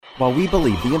While we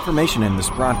believe the information in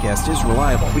this broadcast is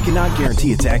reliable, we cannot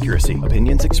guarantee its accuracy.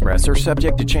 Opinions expressed are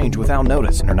subject to change without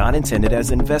notice and are not intended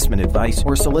as investment advice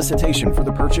or solicitation for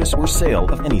the purchase or sale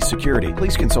of any security.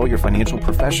 Please consult your financial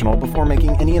professional before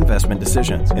making any investment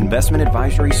decisions. Investment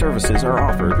advisory services are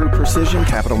offered through Precision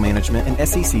Capital Management, an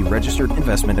SEC-registered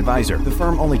investment advisor. The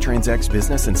firm only transacts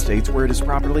business in states where it is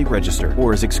properly registered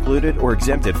or is excluded or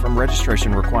exempted from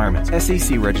registration requirements.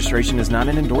 SEC registration is not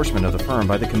an endorsement of the firm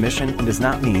by the Commission and does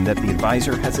not mean that the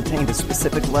advisor has attained a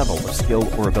specific level of skill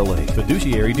or ability.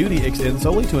 Fiduciary duty extends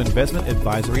solely to investment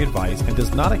advisory advice and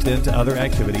does not extend to other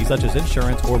activities such as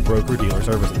insurance or broker-dealer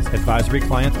services. Advisory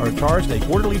clients are charged a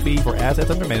quarterly fee for assets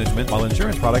under management, while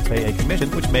insurance products pay a commission,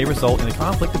 which may result in a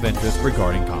conflict of interest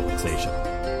regarding compensation.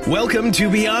 Welcome to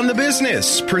Beyond the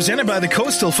Business, presented by the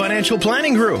Coastal Financial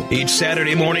Planning Group. Each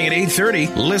Saturday morning at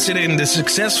 8:30, listen in to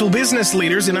successful business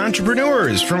leaders and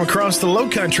entrepreneurs from across the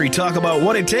Lowcountry talk about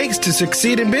what it takes to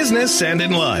succeed in business and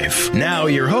in life. Now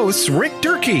your hosts, Rick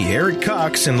Durkee, Eric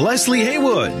Cox, and Leslie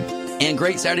Haywood. And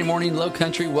great Saturday morning,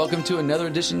 Lowcountry. Welcome to another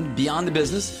edition of Beyond the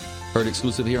Business. Heard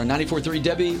exclusive here on 94.3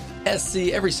 WSC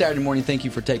every Saturday morning. Thank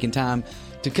you for taking time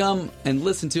to come and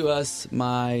listen to us.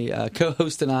 My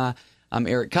co-host and I'm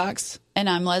Eric Cox. And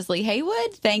I'm Leslie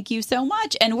Haywood. Thank you so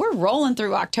much. And we're rolling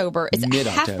through October. It's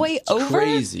halfway over.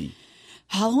 Crazy.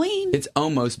 Halloween? It's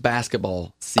almost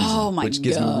basketball season, oh my which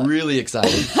gets God. me really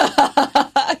excited.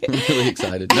 Really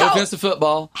excited. No offense to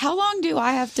football. How long do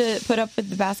I have to put up with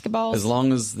the basketball? As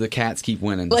long as the Cats keep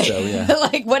winning. Like, so, yeah.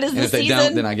 Like, what is and the if season? they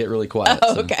don't, then I get really quiet.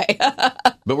 Oh, okay.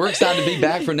 But we're excited to be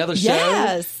back for another show.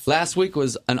 Yes. Last week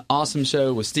was an awesome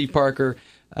show with Steve Parker,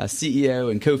 CEO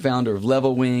and co-founder of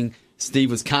Levelwing.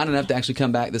 Steve was kind enough to actually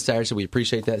come back this Saturday, so we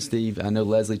appreciate that, Steve. I know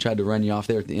Leslie tried to run you off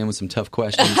there at the end with some tough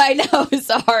questions. I know,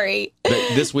 sorry.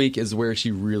 But this week is where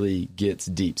she really gets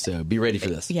deep, so be ready for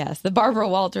this. Yes, the Barbara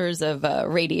Walters of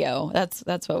radio.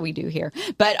 That's what we do here.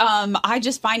 But I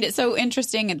just find it so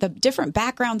interesting, the different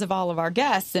backgrounds of all of our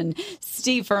guests. And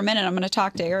Steve, for a minute, I'm going to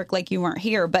talk to Eric like you weren't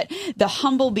here, but the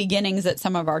humble beginnings that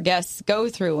some of our guests go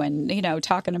through and, you know,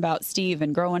 talking about Steve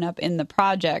and growing up in the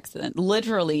projects, and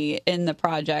literally in the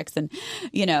projects, and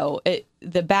you know,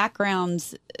 the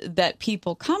backgrounds that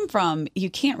people come from, you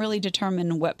can't really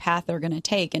determine what path they're going to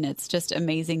take. And it's just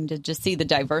amazing to just see the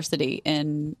diversity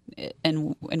in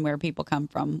where people come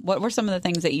from. What were some of the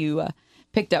things that you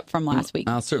picked up from last week?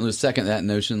 I'll certainly second that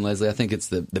notion, Leslie. I think it's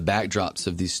the backdrops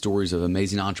of these stories of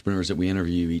amazing entrepreneurs that we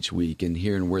interview each week and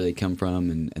hearing where they come from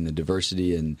and the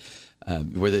diversity and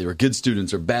whether they were good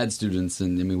students or bad students,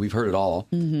 and I mean we've heard it all.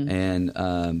 Mm-hmm. And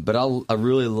but I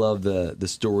really love the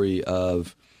story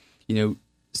of, you know,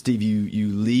 Steve, you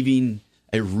leaving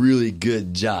a really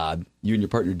good job, you and your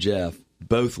partner Jeff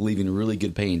both leaving really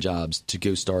good paying jobs to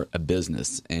go start a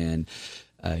business. And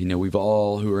you know, we've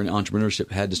all who are in entrepreneurship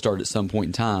had to start at some point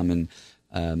in time, and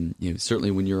you know,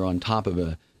 certainly when you're on top of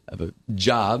a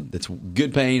job that's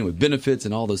good paying with benefits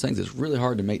and all those things, it's really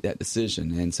hard to make that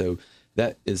decision. And so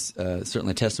that is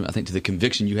certainly a testament, I think, to the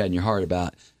conviction you had in your heart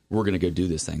about we're going to go do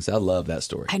this thing. So I love that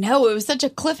story. I know, it was such a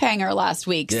cliffhanger last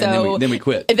week. Yeah, so then we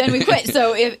quit. Then we quit.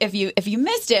 So if you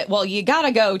missed it, well, you got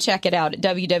to go check it out at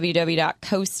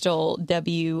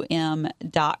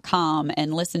www.coastalwm.com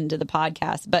and listen to the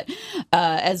podcast. But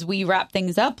as we wrap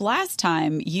things up last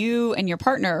time, you and your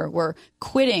partner were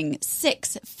quitting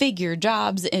 6-figure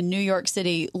jobs in New York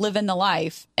City, living the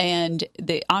life, and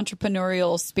the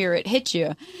entrepreneurial spirit hit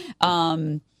you.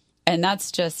 And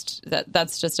that's just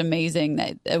amazing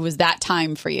that it was that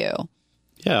time for you.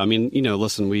 Yeah, I mean, you know,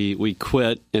 listen, we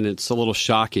quit, and it's a little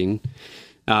shocking.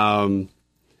 And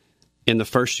the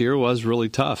first year was really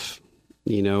tough.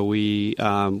 You know, we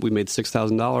made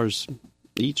 $6,000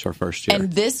 each our first year.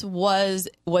 And this was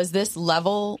this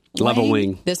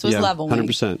Levelwing? This was Levelwing.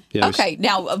 100%. Yeah, okay,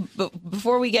 now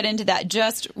before we get into that,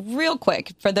 just real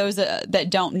quick for those that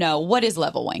don't know, what is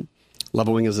Levelwing?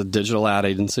 Levelwing is a digital ad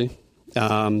agency.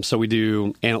 So we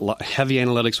do heavy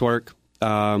analytics work,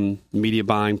 media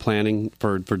buying, planning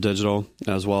for digital,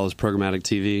 as well as programmatic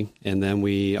TV. And then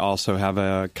we also have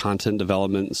a content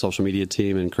development, social media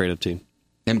team, and creative team.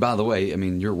 And by the way, I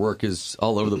mean, your work is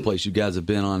all over the place. You guys have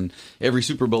been on every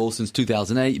Super Bowl since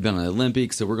 2008. You've been on the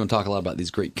Olympics. So we're going to talk a lot about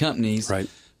these great companies. Right.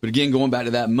 But again, going back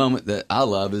to that moment that I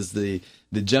love is the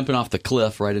jumping off the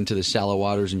cliff right into the shallow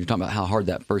waters. And you're talking about how hard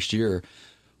that first year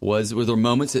was. Were there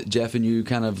moments that Jeff and you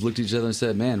kind of looked at each other and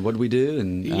said, man, what did we do?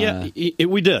 And yeah,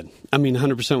 we did. I mean,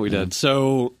 100% we did.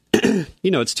 So, you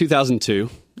know, it's 2002.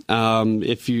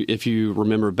 If you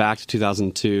remember back to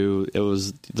 2002, it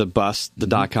was the bust, the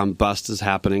dot-com bust is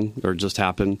happening, or just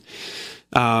happened.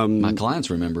 My clients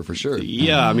remember for sure.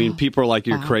 Yeah, I mean, people are like,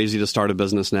 "You're crazy to start a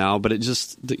business now," but it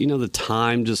just, the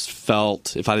time just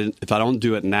felt, if I don't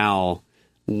do it now,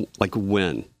 like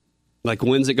when? Like,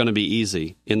 when's it going to be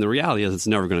easy? And the reality is, it's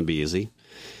never going to be easy.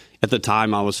 At the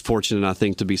time, I was fortunate, I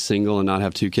think, to be single and not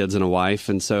have 2 kids and a wife,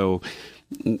 and so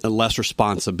less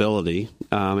responsibility.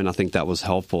 And I think that was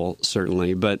helpful,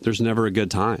 certainly. But there's never a good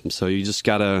time, so you just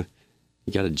gotta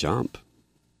jump.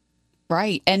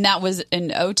 Right. And that was in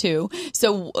 2002.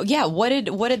 So yeah, what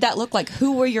did that look like?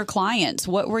 Who were your clients?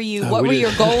 What were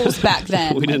your goals back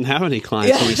then? We didn't have any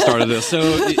clients when we started this. So,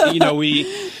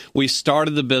 we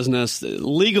started the business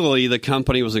legally. The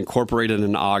company was incorporated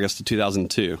in August of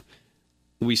 2002.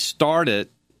 We started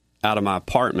out of my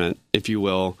apartment, if you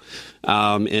will,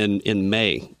 in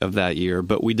May of that year.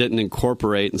 But we didn't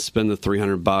incorporate and spend the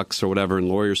 $300 or whatever in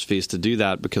lawyers' fees to do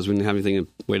that because we didn't have anything.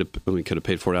 We could have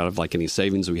paid for it out of like any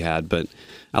savings we had, but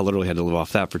I literally had to live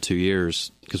off that for 2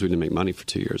 years because we didn't make money for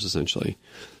 2 years essentially.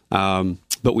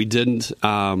 But we didn't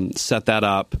set that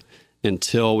up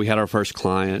until we had our first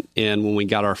client, and when we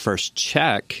got our first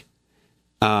check,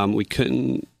 we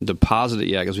couldn't deposit it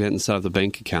yet because we hadn't set up the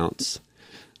bank accounts.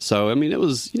 So, I mean, it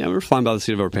was, we were flying by the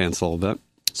seat of our pants a little bit.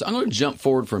 So I'm going to jump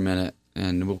forward for a minute,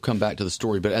 and we'll come back to the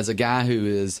story. But as a guy who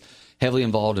is heavily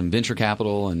involved in venture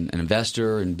capital and an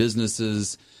investor and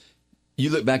businesses, you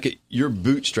look back at your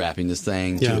bootstrapping this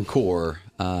thing to the core.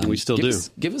 We still do.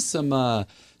 Give us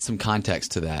some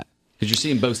context to that. Because you're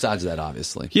seeing both sides of that,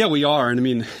 obviously. Yeah, we are, and I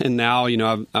mean, and now,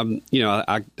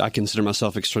 I consider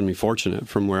myself extremely fortunate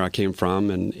from where I came from,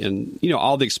 and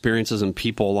all the experiences and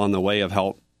people along the way have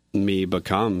helped me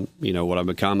become, what I've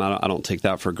become. I don't take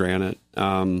that for granted.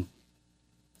 As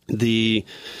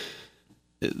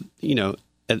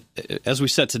we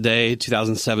said today,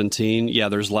 2017,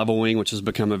 there's Levelwing, which has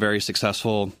become a very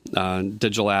successful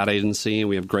digital ad agency, and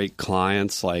we have great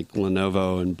clients like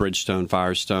Lenovo and Bridgestone,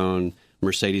 Firestone,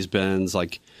 Mercedes-Benz,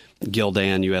 like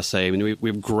Gildan USA. I mean, we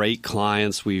have great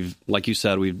clients. Like you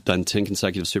said, we've done 10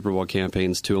 consecutive Super Bowl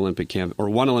campaigns, 1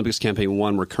 Olympics campaign,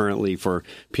 1 we're currently for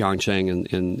Pyeongchang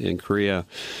in Korea.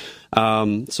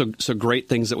 So great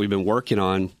things that we've been working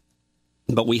on.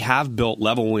 But we have built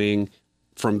Levelwing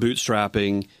from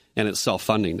bootstrapping, and it's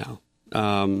self-funding now.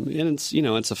 And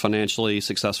it's a financially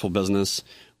successful business.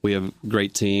 We have a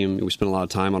great team. We spend a lot of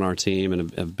time on our team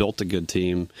and have built a good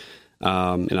team.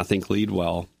 And I think lead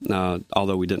well,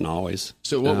 although we didn't always.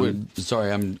 So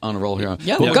sorry, I'm on a roll here.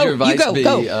 What would your advice be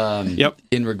go.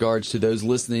 In regards to those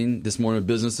listening this morning,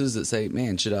 businesses that say,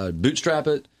 man, should I bootstrap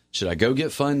it? Should I go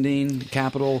get funding,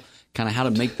 capital? Kind of how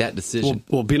to make that decision?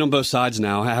 Well, being on both sides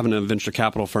now, having a venture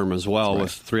capital firm as well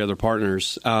with 3 other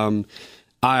partners, I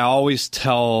always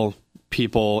tell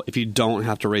people, if you don't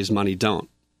have to raise money, don't.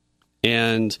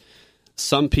 And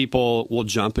some people will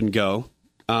jump and go.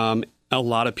 A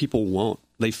lot of people won't.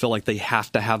 They feel like they have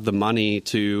to have the money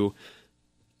to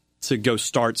go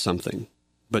start something,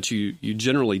 but you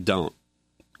generally don't.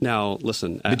 Now,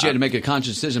 listen. But you had to make a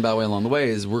conscious decision about the way along the way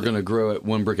is we're going to grow it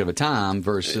 1 brick at a time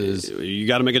versus... You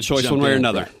got to make a choice one way or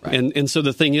another. Right. And so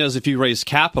the thing is, if you raise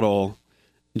capital,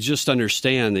 just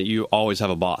understand that you always have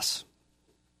a boss.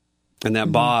 And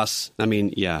that boss, I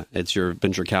mean, it's your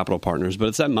venture capital partners, but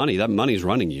it's that money. That money's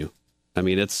running you. I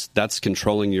mean, that's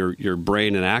controlling your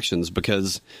brain and actions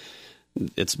because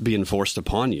it's being forced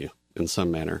upon you in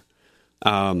some manner.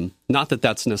 Not that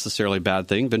that's necessarily a bad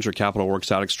thing. Venture capital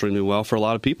works out extremely well for a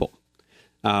lot of people.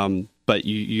 But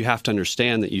you have to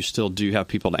understand that you still do have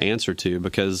people to answer to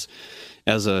because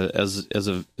as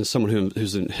someone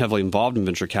who's heavily involved in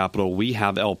venture capital, we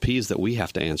have LPs that we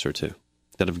have to answer to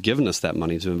that have given us that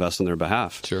money to invest on their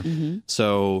behalf. Sure. Mm-hmm.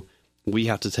 So we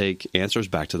have to take answers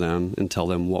back to them and tell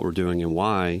them what we're doing and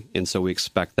why. And so we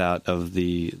expect that of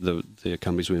the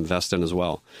companies we invest in as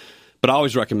well. But I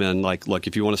always recommend, look,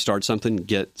 if you want to start something,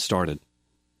 get started.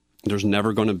 There's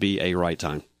never going to be a right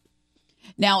time.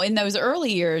 Now, in those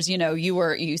early years, you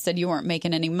said you weren't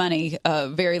making any money,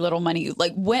 very little money.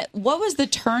 Like, what was the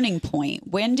turning point?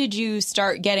 When did you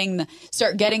start getting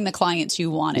the clients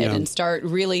you wanted and start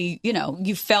really,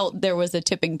 you felt there was a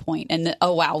tipping point and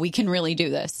oh wow, we can really do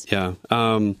this. Yeah.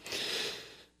 The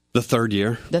third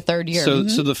year. So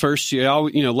the first year,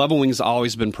 Levelwing's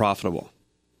always been profitable.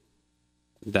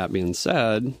 That being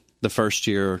said, the first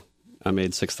year I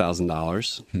made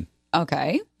 $6,000.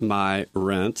 Okay. My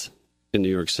rent in New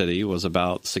York City was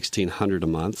about $1,600 a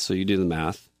month. So you do the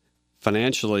math.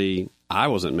 Financially, I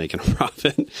wasn't making a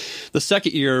profit. The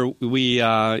second year, we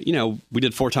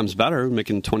did 4 times better,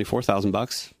 making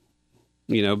 $24,000.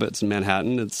 But it's in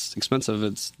Manhattan. It's expensive.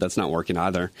 That's not working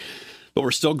either. But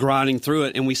we're still grinding through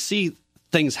it, and we see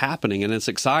things happening and it's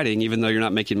exciting, even though you're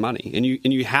not making money. And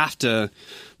you have to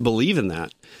believe in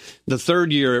that. The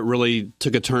third year, it really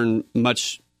took a turn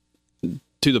much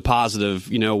to the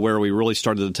positive, where we really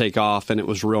started to take off, and it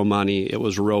was real money. It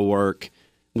was real work.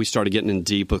 We started getting in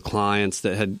deep with clients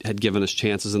that had given us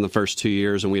chances in the first 2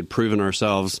 years, and we had proven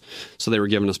ourselves, so they were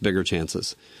giving us bigger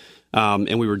chances.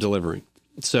 And we were delivering.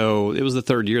 So it was the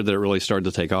third year that it really started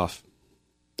to take off.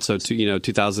 So,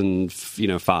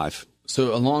 2005.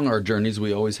 So along our journeys,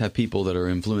 we always have people that are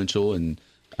influential and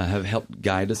have helped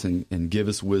guide us and give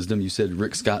us wisdom. You said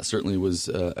Rick Scott certainly was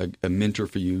a mentor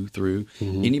for you through.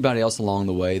 Mm-hmm. Anybody else along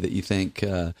the way that you think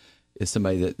is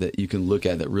somebody that you can look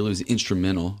at that really was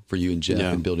instrumental for you and Jeff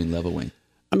in building Levelwing?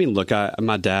 I mean, look,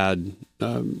 my dad,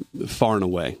 far and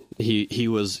away,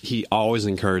 he always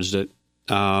encouraged it.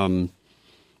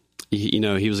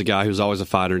 He was a guy who was always a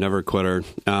fighter, never a quitter.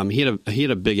 He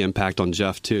had a big impact on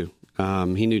Jeff too.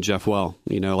 He knew Jeff well,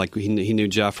 he knew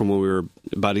Jeff from when we were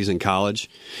buddies in college.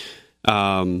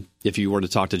 If you were to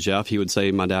talk to Jeff, he would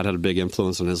say my dad had a big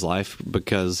influence on his life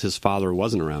because his father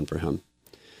wasn't around for him.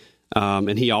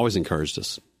 And he always encouraged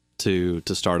us to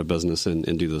start a business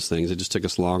and do those things. It just took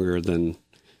us longer than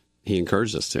he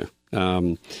encouraged us to.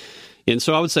 And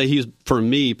so I would say he's, for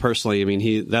me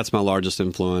personally, that's my largest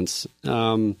influence.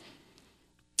 Other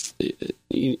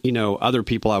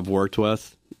people I've worked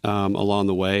with along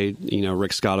the way,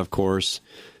 Rick Scott, of course,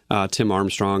 Tim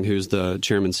Armstrong, who's the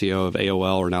chairman CEO of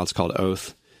AOL, or now it's called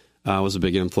Oath, was a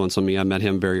big influence on me. I met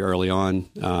him very early on,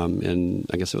 and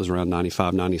I guess it was around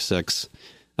 95, 96.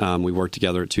 We worked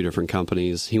together at two different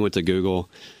companies. He went to Google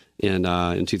in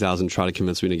 2000, tried to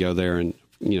convince me to go there, and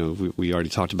we already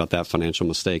talked about that financial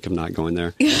mistake of not going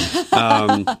there.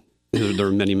 There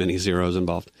were many, many zeros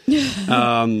involved.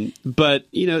 But,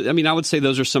 I would say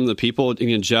those are some of the people.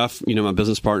 Jeff, my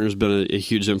business partner, has been a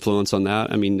huge influence on that.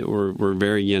 We're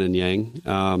very yin and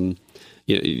yang.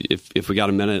 If we got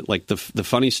a minute, like the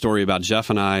funny story about Jeff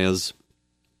and I is,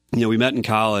 we met in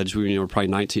college. We were probably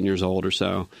 19 years old or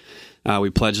so. We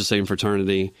pledged the same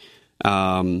fraternity.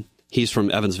 He's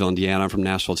from Evansville, Indiana. I'm from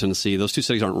Nashville, Tennessee. Those two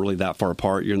cities aren't really that far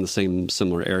apart. You're in the same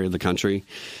similar area of the country.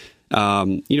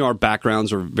 Our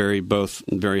backgrounds are both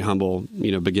very humble,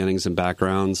 beginnings and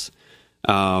backgrounds.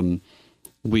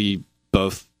 We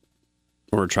both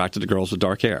were attracted to girls with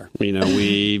dark hair.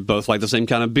 We both like the same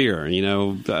kind of beer,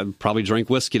 probably drank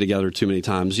whiskey together too many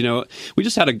times. We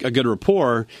just had a good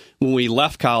rapport. When we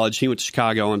left college, he went to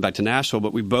Chicago and back to Nashville,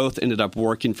 but we both ended up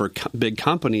working for big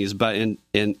companies, but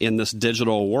in this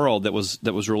digital world that was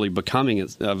really becoming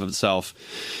of itself.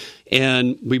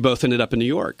 And we both ended up in New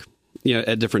York.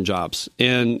 At different jobs.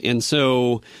 And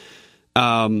so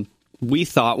we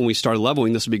thought when we started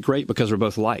Levelwing, this would be great because we're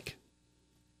both alike.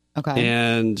 Okay.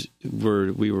 And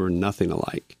we were nothing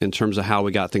alike in terms of how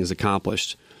we got things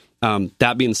accomplished.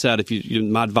 That being said,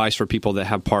 my advice for people that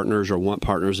have partners or want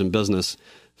partners in business,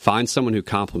 find someone who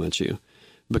complements you.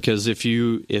 Because if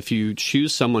you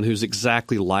choose someone who's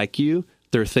exactly like you,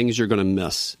 there are things you're going to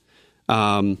miss.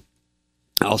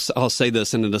 I'll say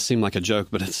this, and it does seem like a joke,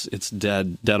 but it's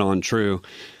dead on true.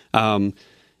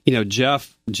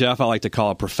 Jeff, I like to call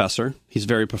a professor. He's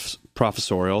very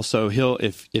professorial. So he'll,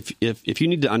 if you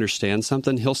need to understand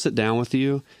something, he'll sit down with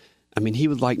you. He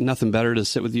would like nothing better to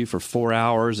sit with you for 4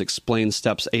 hours, explain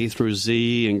steps A through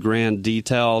Z in grand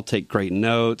detail, take great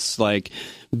notes,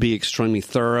 be extremely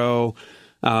thorough.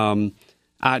 I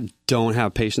don't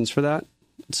have patience for that.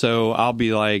 So I'll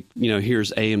be like,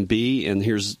 here's A and B, and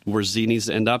here's where Z needs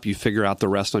to end up. You figure out the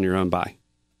rest on your own by.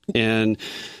 And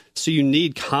so you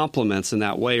need compliments in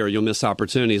that way, or you'll miss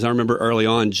opportunities. I remember early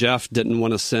on, Jeff didn't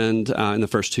want to send, in the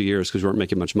first 2 years, because we weren't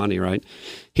making much money, right?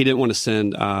 He didn't want to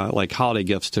send holiday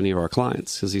gifts to any of our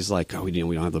clients, because he's like, we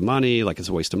don't have the money, it's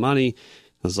a waste of money.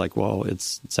 I was like, well,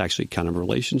 it's actually kind of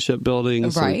relationship building,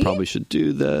 so we probably should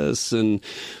do this. And,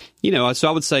 so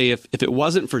I would say if it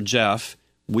wasn't for Jeff,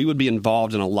 we would be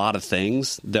involved in a lot of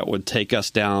things that would take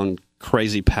us down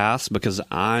crazy paths because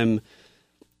I'm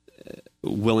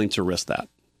willing to risk that.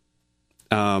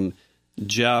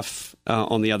 Jeff,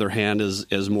 on the other hand,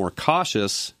 is more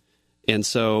cautious. And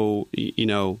so,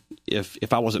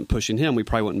 if I wasn't pushing him, we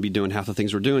probably wouldn't be doing half the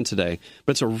things we're doing today.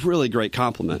 But it's a really great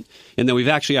compliment. And then we've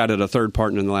actually added a third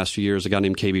partner in the last few years, a guy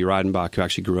named KB Reidenbach, who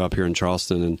actually grew up here in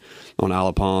Charleston and on Isle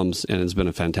of Palms, and has been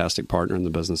a fantastic partner in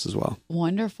the business as well.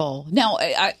 Wonderful. Now,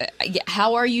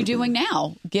 how are you doing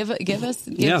now? Give us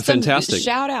some fantastic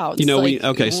shout outs. So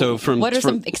what are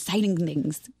some exciting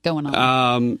things going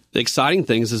on? Exciting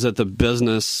things is that the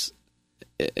business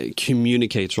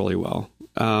communicates really well.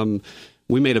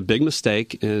 We made a big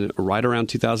mistake right around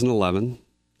 2011.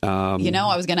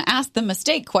 I was going to ask the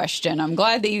mistake question. I'm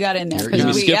glad that you got in there. You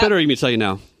want to skip it, or you want me to tell you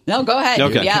now? No, go ahead.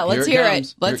 Okay. Yeah, let's hear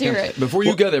it. Let's hear it. Before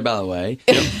you go there, by the way,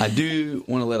 I do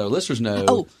want to let our listeners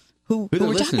know who they're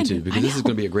listening to, because this is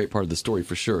going to be a great part of the story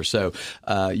for sure. So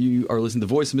you are listening to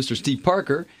the voice of Mr. Steve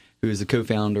Parker, who is the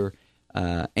co-founder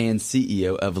and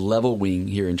CEO of Levelwing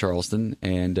here in Charleston.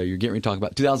 And you're getting ready to talk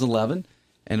about 2011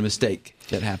 and a mistake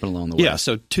that happened along the way. Yeah,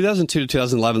 so 2002 to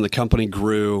 2011, the company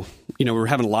grew. We were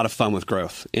having a lot of fun with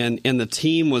growth. And the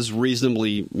team was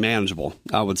reasonably manageable,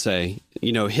 I would say.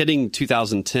 Hitting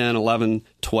 2010, 11,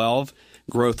 12,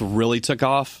 growth really took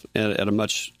off at a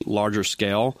much larger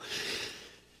scale.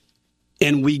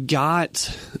 And we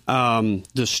got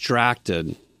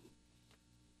distracted,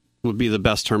 would be the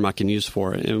best term I can use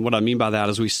for it. And what I mean by that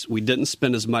is we didn't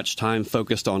spend as much time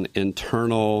focused on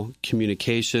internal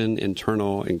communication,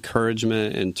 internal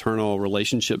encouragement, internal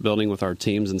relationship building with our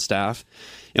teams and staff.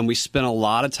 And we spent a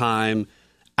lot of time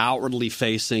outwardly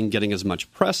facing, getting as much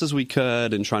press as we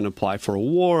could and trying to apply for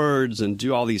awards and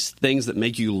do all these things that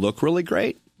make you look really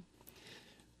great.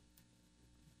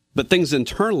 But things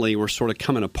internally were sort of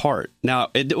coming apart. Now,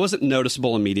 it wasn't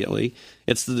noticeable immediately.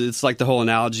 It's like the whole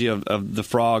analogy of the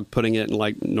frog putting it in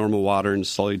like normal water and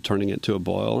slowly turning it to a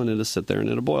boil, and it'll sit there and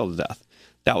it'll boil to death.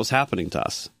 That was happening to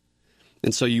us.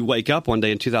 And so you wake up one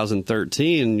day in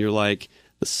 2013 and you're like,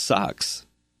 this sucks.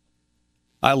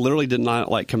 I literally did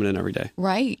not like coming in every day.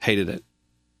 Right. Hated it.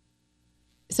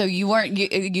 So you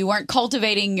weren't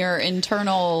cultivating your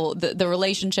internal the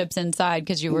relationships inside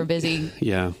because you were busy.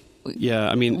 Yeah. Yeah,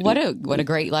 I mean, what a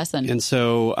great lesson. And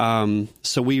so,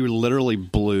 so we literally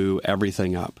blew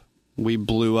everything up. We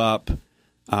blew up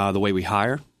the way we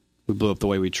hire. We blew up the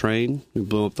way we train. We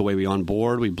blew up the way we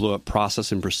onboard. We blew up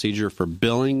process and procedure for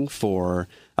billing, for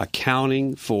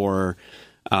accounting, for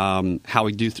how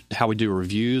we do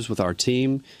reviews with our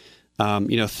team.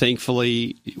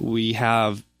 Thankfully, we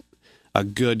have a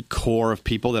good core of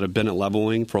people that have been at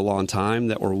Levelwing for a long time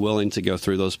that were willing to go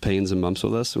through those pains and bumps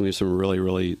with us. And we have some really,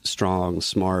 really strong,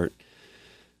 smart,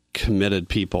 committed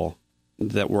people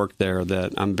that work there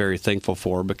that I'm very thankful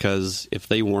for, because if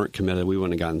they weren't committed, we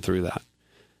wouldn't have gotten through that.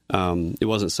 It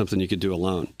wasn't something you could do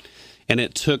alone. And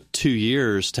it took 2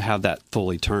 years to have that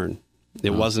fully turn. It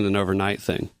wasn't an overnight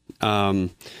thing.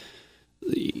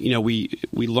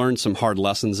 We learned some hard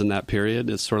lessons in that period.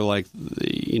 It's sort of like,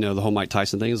 the whole Mike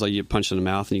Tyson thing is like you punch in the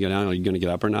mouth and you go down, are you going to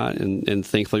get up or not? And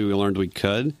thankfully we learned we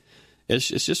could. It's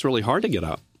just really hard to get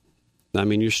up. I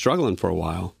mean, you're struggling for a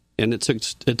while. And it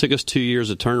took us 2 years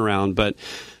to turn around. But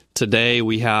today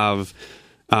we have,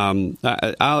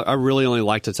 I really only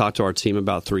like to talk to our team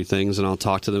about 3 things, and I'll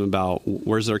talk to them about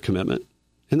where's their commitment.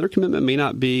 And their commitment may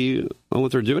not be on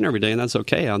what they're doing every day, and that's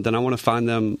okay. Then I want to find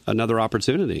them another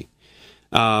opportunity.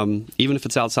 Even if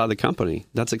it's outside the company,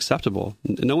 that's acceptable.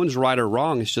 No one's right or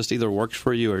wrong. It's just either works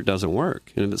for you or it doesn't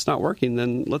work. And if it's not working,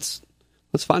 then let's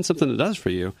find something that does for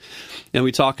you. And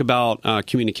we talk about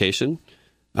communication,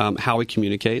 how we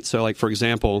communicate. So, like, for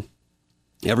example,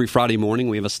 every Friday morning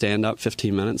we have a stand-up,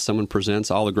 15 minutes. Someone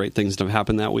presents all the great things that have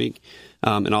happened that week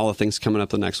and all the things coming up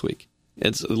the next week.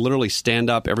 It's literally stand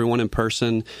up, everyone in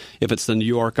person. If it's the New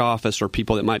York office or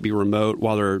people that might be remote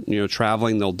while they're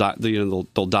traveling, they'll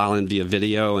dial in via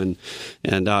video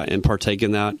and partake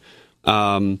in that.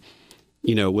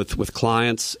 With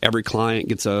clients, every client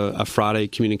gets a Friday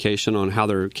communication on how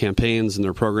their campaigns and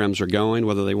their programs are going,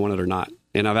 whether they want it or not.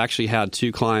 And I've actually had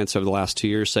 2 clients over the last 2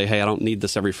 years say, "Hey, I don't need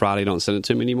this every Friday. Don't send it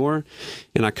to me anymore."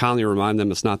 And I kindly remind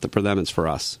them it's not for them; it's for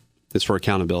us. It's for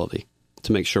accountability,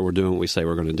 to make sure we're doing what we say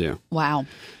we're going to do. Wow.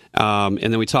 And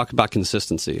then we talk about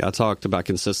consistency. I talked about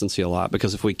consistency a lot,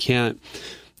 because if we can't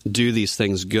do these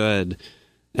things good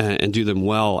and do them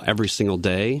well every single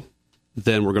day,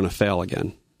 then we're going to fail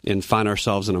again and find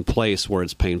ourselves in a place where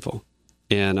it's painful.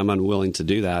 And I'm unwilling to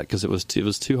do that because it was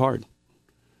too hard.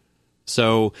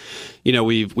 So,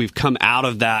 we've come out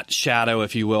of that shadow,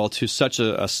 if you will, to such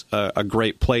a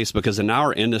great place, because in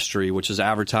our industry, which is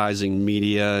advertising,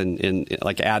 media, and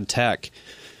like ad tech,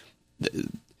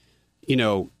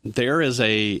 there is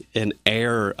an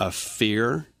air of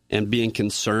fear and being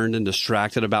concerned and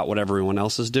distracted about what everyone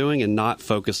else is doing and not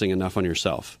focusing enough on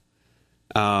yourself.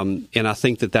 And I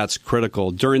think that that's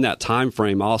critical. During that time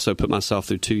frame, I also put myself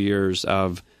through 2 years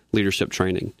of leadership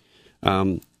training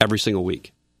every single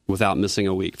week, without missing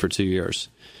a week for 2 years.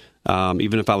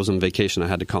 Even if I was on vacation, I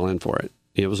had to call in for it.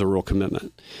 It was a real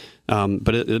commitment.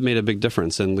 But it made a big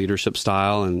difference in leadership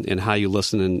style and how you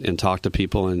listen and talk to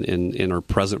people and are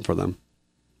present for them.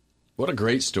 What a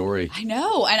great story. I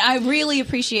know. And I really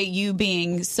appreciate you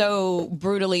being so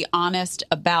brutally honest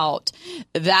about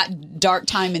that dark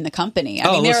time in the company.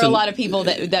 I mean, there are a lot of people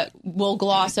that will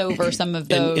gloss over some of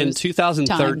those. In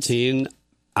 2013,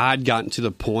 I'd gotten to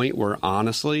the point where,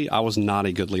 honestly, I was not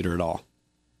a good leader at all.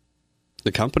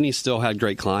 The company still had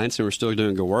great clients and we're still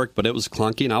doing good work, but it was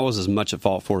clunky and I was as much at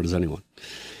fault for it as anyone.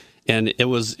 And it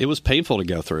was painful to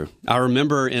go through. I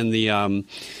remember in the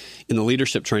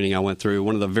leadership training I went through,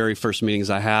 one of the very first meetings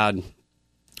I had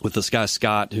with this guy,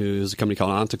 Scott, who's a company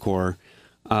called Anticor,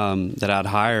 that I'd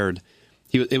hired,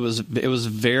 it was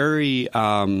very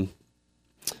in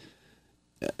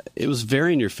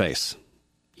your face.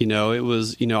 I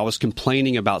was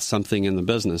complaining about something in the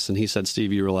business and he said,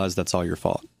 Steve, you realize that's all your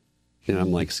fault. And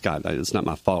I'm like, Scott, it's not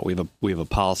my fault. We have a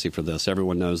policy for this.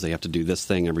 Everyone knows they have to do this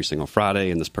thing every single Friday,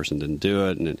 and this person didn't do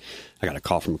it. And I got a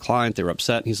call from a client. They were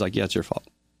upset. And he's like, yeah, it's your fault.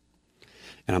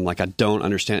 And I'm like, I don't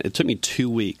understand. It took me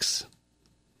 2 weeks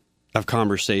of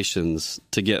conversations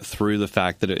to get through the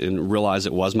fact that and realize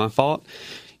it was my fault.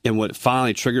 And what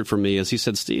finally triggered for me is he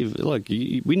said, Steve, look,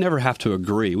 we never have to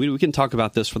agree. We can talk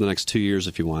about this for the next 2 years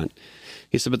if you want.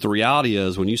 He said, but the reality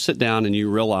is when you sit down and you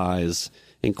realize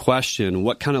and question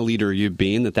what kind of leader are you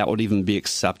being, that would even be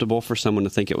acceptable for someone to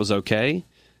think it was okay,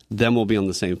 then we'll be on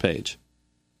the same page.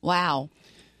 Wow.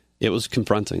 It was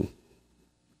confronting.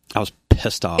 I was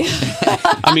pissed off.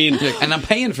 I mean, and I'm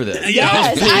paying for this. Yeah,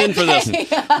 I was paying for this.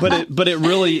 But it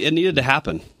really needed to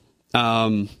happen.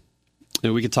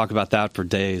 And we could talk about that for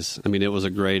days. I mean, it was a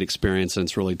great experience, and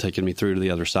it's really taken me through to the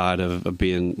other side of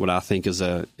being what I think is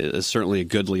certainly a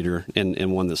good leader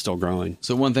and one that's still growing.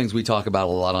 So one of the things we talk about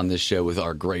a lot on this show with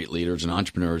our great leaders and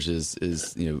entrepreneurs is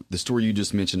the story you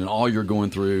just mentioned and all you're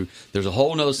going through. There's a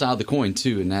whole nother side of the coin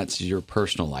too, and that's your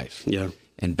personal life. Yeah.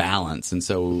 And balance. And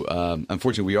so,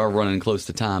 unfortunately, we are running close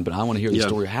to time, but I want to hear the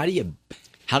story. How do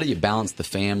you balance the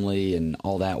family and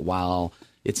all that while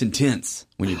it's intense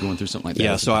when you're going through something like that?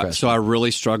 Yeah, so I really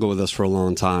struggle with this for a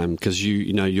long time because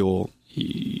you'll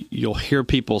hear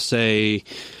people say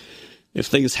if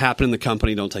things happen in the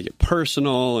company, don't take it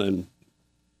personal, and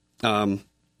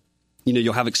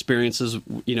you'll have experiences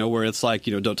where it's like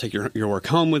don't take your work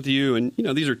home with you, and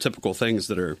these are typical things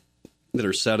that are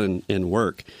said in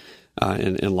work.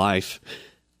 In life.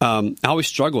 I always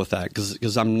struggle with that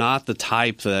because I'm not the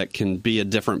type that can be a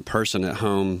different person at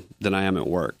home than I am at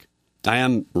work. I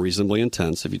am reasonably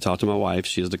intense. If you talk to my wife,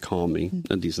 she has to calm me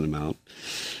a decent amount.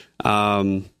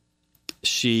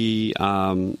 She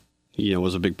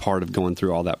was a big part of going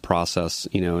through all that process,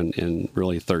 and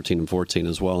really 13 and 14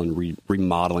 as well, and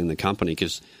remodeling the company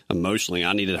because emotionally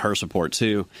I needed her support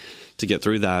too to get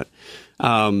through that.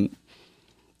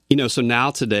 So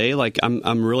now today, like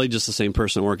I'm really just the same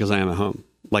person at work as I am at home.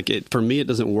 Like for me, it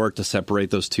doesn't work to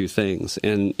separate those two things.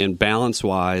 And balance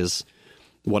wise,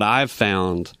 what I've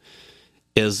found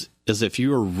is if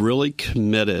you are really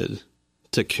committed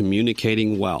to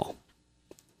communicating well,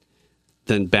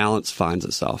 then balance finds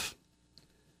itself.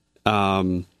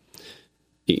 We,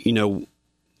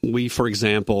 for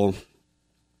example,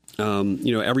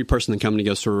 every person in the company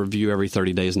goes to a review every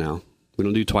 30 days now. We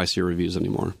don't do twice-a-year reviews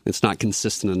anymore. It's not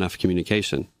consistent enough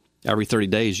communication. Every 30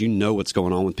 days, you know what's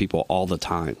going on with people all the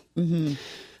time.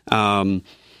 Mm-hmm.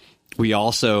 We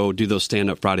also do those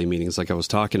stand-up Friday meetings like I was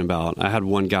talking about. I had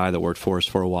one guy that worked for us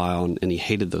for a while, and he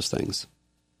hated those things.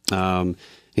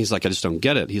 He's like, I just don't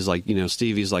get it. He's like,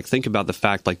 Steve, he's like, think about the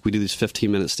fact, like, we do these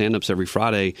 15-minute stand-ups every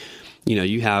Friday.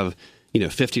 You have,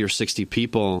 50 or 60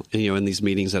 people, in these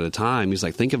meetings at a time. He's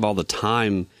like, think of all the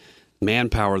time,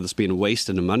 manpower that's being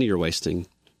wasted and money you're wasting.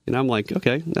 And I'm like,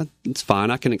 okay, that's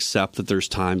fine. I can accept that there's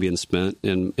time being spent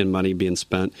and money being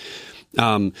spent.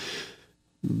 But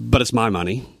it's my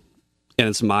money and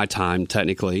it's my time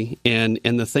technically. And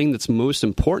the thing that's most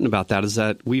important about that is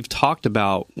that we've talked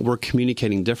about we're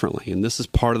communicating differently. And this is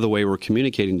part of the way we're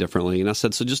communicating differently. And I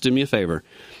said, so just do me a favor.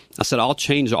 I said, I'll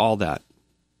change all that.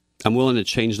 I'm willing to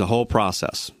change the whole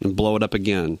process and blow it up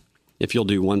again if you'll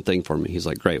do one thing for me. He's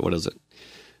like, great, what is it?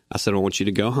 I said, I want you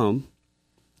to go home,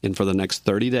 and for the next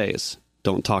 30 days,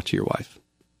 don't talk to your wife.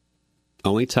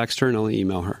 Only text her and only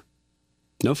email her.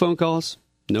 No phone calls,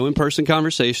 no in-person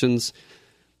conversations,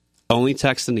 only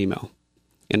text and email.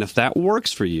 And if that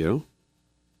works for you,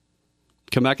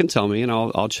 come back and tell me, and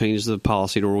I'll change the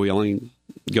policy to where we only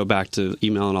go back to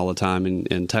emailing all the time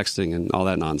and texting and all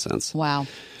that nonsense. Wow.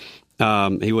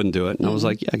 He wouldn't do it. And I was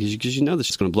like, yeah, because this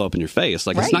is going to blow up in your face.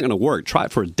 Like, It's not going to work. Try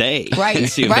it for a day and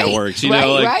see if that works.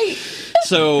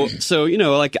 So,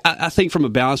 I think from a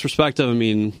balance perspective, I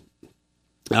mean,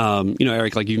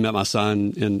 Eric, like you met my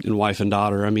son and wife and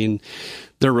daughter. I mean,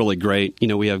 they're really great.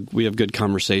 We have good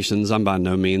conversations. I'm by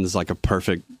no means like a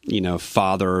perfect,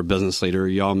 father or business leader,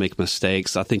 you all make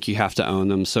mistakes. I think you have to own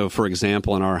them. So, for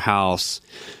example, in our house,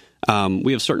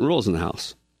 we have certain rules in the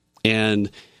house. And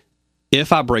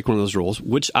if I break one of those rules,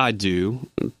 which I do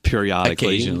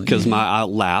periodically, because I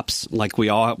lapse, like we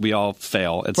all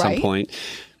fail at some point,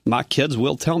 my kids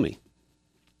will tell me.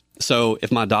 So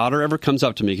if my daughter ever comes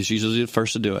up to me, because she's usually the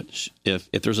first to do it,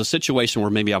 if there's a situation where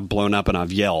maybe I've blown up and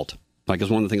I've yelled, because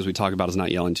one of the things we talk about is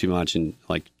not yelling too much and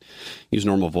use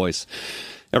normal voice.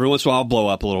 Every once in a while I'll blow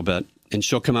up a little bit, and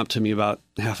she'll come up to me about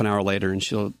half an hour later and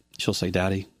she'll say,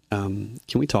 "Daddy, can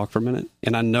we talk for a minute?"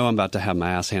 And I know I'm about to have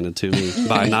my ass handed to me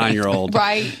by a 9-year-old.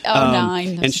 Right. Oh,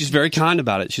 9. And she's very kind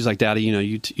about it. She's like, "Daddy,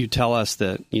 you tell us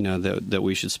that, that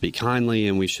we should speak kindly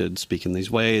and we should speak in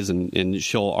these ways." And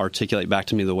she'll articulate back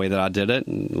to me the way that I did it.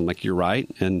 And I'm like, "You're right."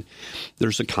 And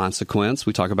there's a consequence.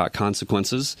 We talk about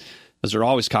consequences, as there are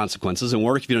always consequences. In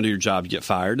work, if you don't do your job, you get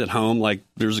fired. At home,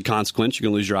 there's a consequence. You're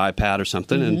going to lose your iPad or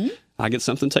something. Mm-hmm. And I get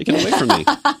something taken away from me.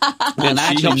 And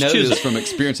I actually know this from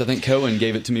experience. I think Cohen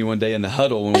gave it to me one day in the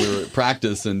huddle when we were at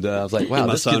practice, and I was like, "Wow,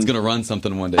 this kid's going to run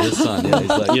something one day." His son, he's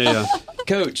like,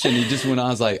 "Coach," and he just went on. I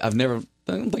was like, I don't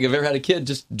think I've ever had a kid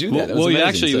just do that.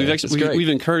 We've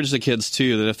encouraged the kids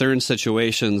too that if they're in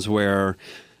situations where,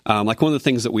 one of the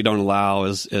things that we don't allow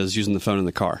is using the phone in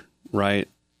the car, right?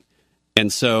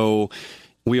 And so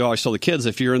we always tell the kids,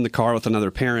 if you're in the car with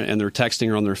another parent and they're texting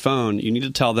or on their phone, you need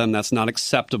to tell them that's not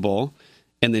acceptable.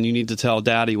 And then you need to tell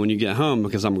Daddy when you get home,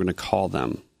 because I'm going to call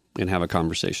them and have a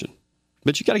conversation.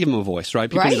 But you got to give them a voice,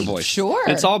 right? People need a voice. Sure.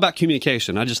 It's all about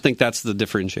communication. I just think that's the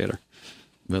differentiator.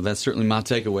 Well, that's certainly my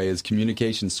takeaway is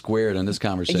communication squared on this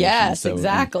conversation. Yes,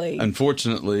 exactly.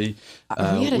 Unfortunately, we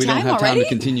don't have time to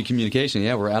continue communication.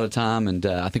 Yeah, we're out of time, and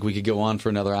I think we could go on for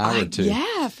another hour or two.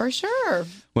 Yeah, for sure.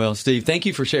 Well, Steve, thank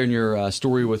you for sharing your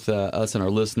story with us and our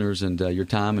listeners and your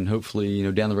time, and hopefully,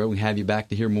 down the road we can have you back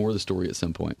to hear more of the story at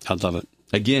some point. I'd love it.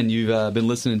 Again, you've been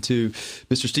listening to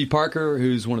Mr. Steve Parker,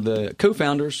 who's one of the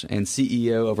co-founders and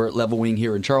CEO over at Levelwing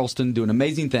here in Charleston, doing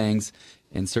amazing things,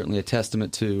 and certainly a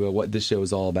testament to what this show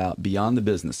is all about, Beyond the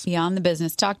Business. Beyond the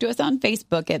Business. Talk to us on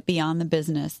Facebook at Beyond the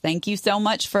Business. Thank you so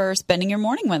much for spending your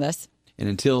morning with us. And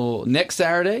until next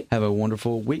Saturday, have a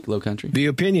wonderful week, Low Country. The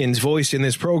opinions voiced in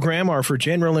this program are for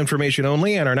general information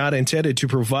only and are not intended to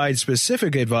provide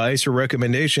specific advice or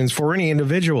recommendations for any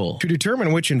individual. To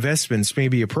determine which investments may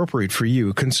be appropriate for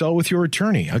you, consult with your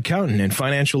attorney, accountant, and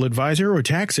financial advisor or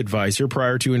tax advisor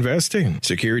prior to investing.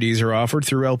 Securities are offered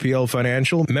through LPL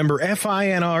Financial, member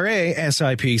FINRA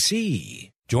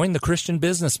SIPC. Join the Christian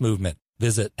business movement.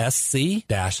 Visit sc-c3.org.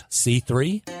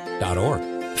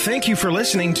 Thank you for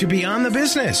listening to Beyond the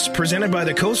Business, presented by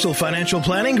the Coastal Financial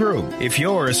Planning Group. If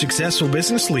you're a successful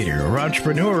business leader or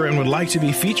entrepreneur and would like to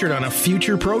be featured on a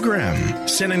future program,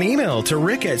 send an email to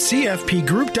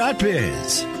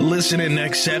rick@cfpgroup.biz. Listen in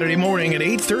next Saturday morning at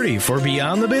 8:30 for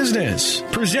Beyond the Business,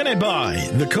 presented by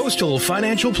the Coastal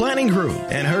Financial Planning Group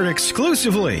and heard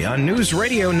exclusively on News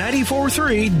Radio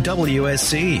 94.3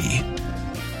 WSC.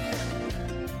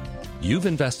 You've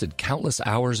invested countless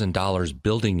hours and dollars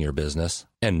building your business,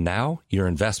 and now your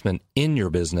investment in your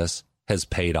business has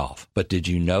paid off. But did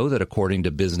you know that according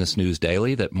to Business News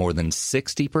Daily, that more than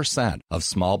 60% of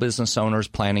small business owners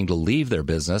planning to leave their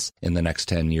business in the next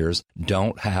 10 years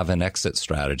don't have an exit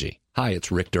strategy? Hi,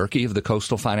 it's Rick Durkee of the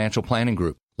Coastal Financial Planning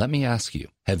Group. Let me ask you,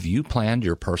 have you planned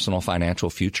your personal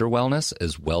financial future wellness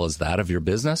as well as that of your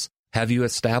business? Have you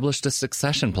established a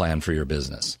succession plan for your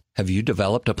business? Have you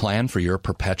developed a plan for your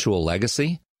perpetual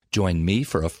legacy? Join me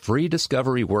for a free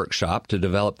discovery workshop to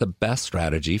develop the best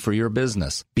strategy for your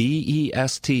business.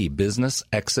 BEST, Business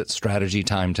Exit Strategy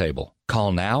Timetable.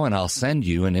 Call now and I'll send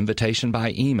you an invitation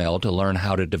by email to learn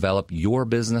how to develop your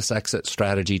business exit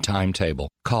strategy timetable.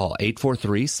 Call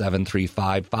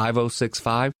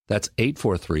 843-735-5065. That's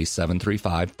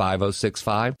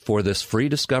 843-735-5065 for this free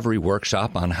discovery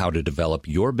workshop on how to develop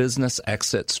your business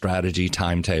exit strategy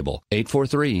timetable.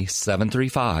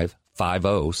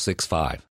 843-735-5065.